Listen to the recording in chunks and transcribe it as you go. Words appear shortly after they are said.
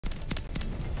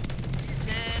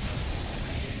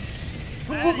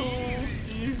That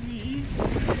easy. Easy.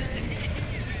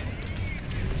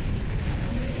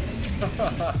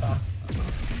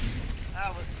 That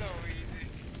was so easy.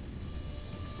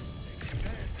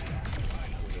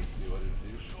 Let's see what it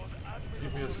is.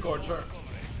 Give me a scorcher.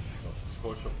 No,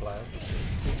 scorcher plant.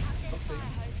 Okay.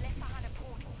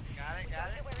 Got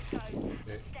it.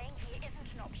 Okay.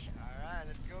 Alright,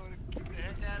 let's go keep the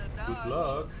heck out of Dodge. Good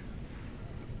luck.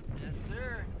 Yes,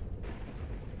 sir.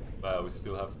 Well, we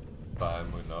still have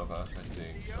time enough, I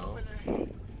think. The No? opener. I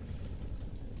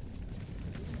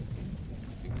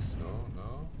think so,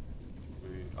 no?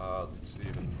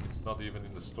 It's not even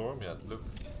in the storm yet, look.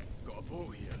 Got a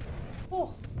boat here.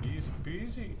 Oh, easy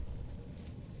peasy.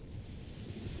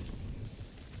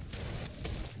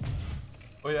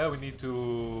 Oh yeah, we need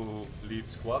to leave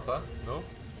squad, huh? No?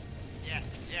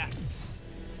 Yeah.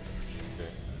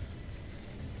 Okay.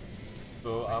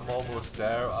 So I'm almost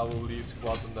there, I will leave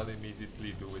squad and then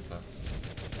immediately do it, huh?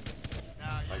 No, I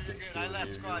you're can good. still I left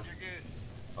hear squad, you. you're good.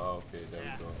 Oh, okay, there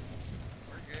we go.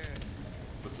 We're good.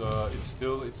 But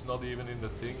it's not even in the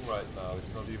thing right now,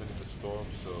 it's not even in the storm,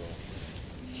 so...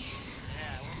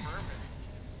 Yeah, we're perfect.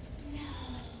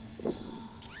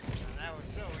 And that was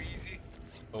so easy.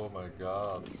 Oh my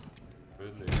god.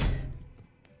 Really?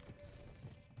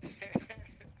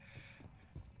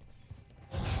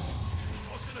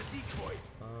 What's in a decoy?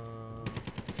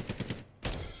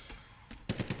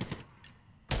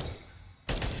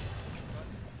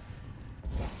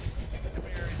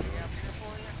 Clear anything up here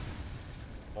for you?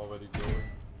 Already going.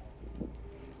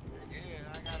 You're good.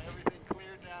 I got everything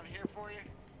cleared down here for you.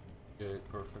 Okay,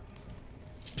 perfect.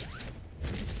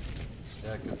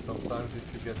 Yeah, because sometimes if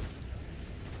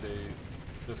they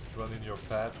just run in your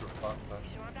path, you're fucked, huh?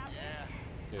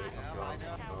 Yeah. Okay, I'm gonna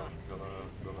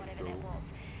go.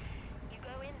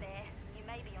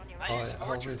 I Oh, use yeah,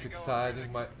 Scorcher always to go exciting.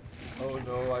 Oh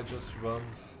no, I just run.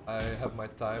 I have my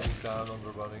timing down on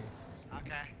the running.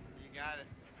 Okay, you got it.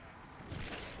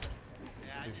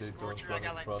 Yeah, I If use they don't Scorcher. I run in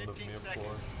got like front of 15 me, of seconds.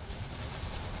 course.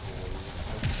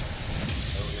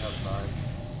 I only have 9.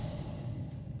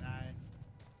 Nice.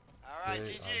 Alright,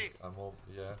 Okay, GG. I'm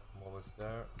almost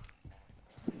there.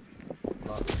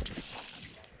 Hopla.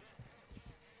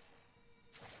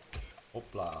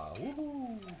 Hopla.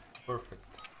 Woohoo!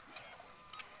 Perfect.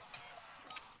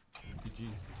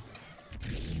 GG's.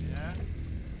 Yeah.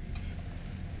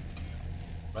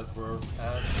 Redworm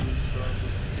and Tombstone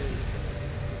duplication.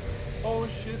 Oh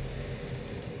shit!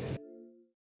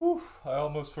 Oof, I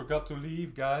almost forgot to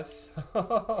leave, guys.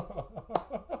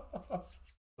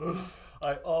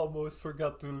 I almost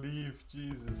forgot to leave,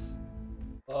 Jesus.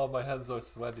 Oh, my hands are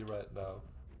sweaty right now.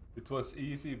 It was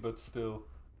easy, but still.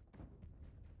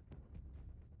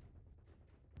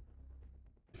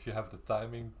 If you have the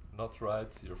timing not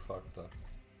right, you're fucked up.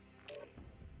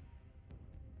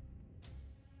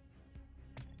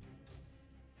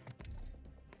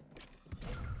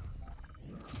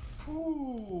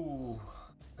 Whew.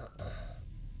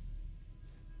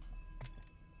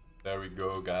 There we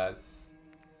go, guys.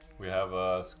 We have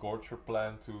a Scorcher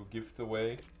plan to gift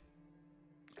away.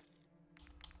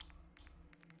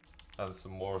 And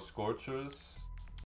some more Scorchers.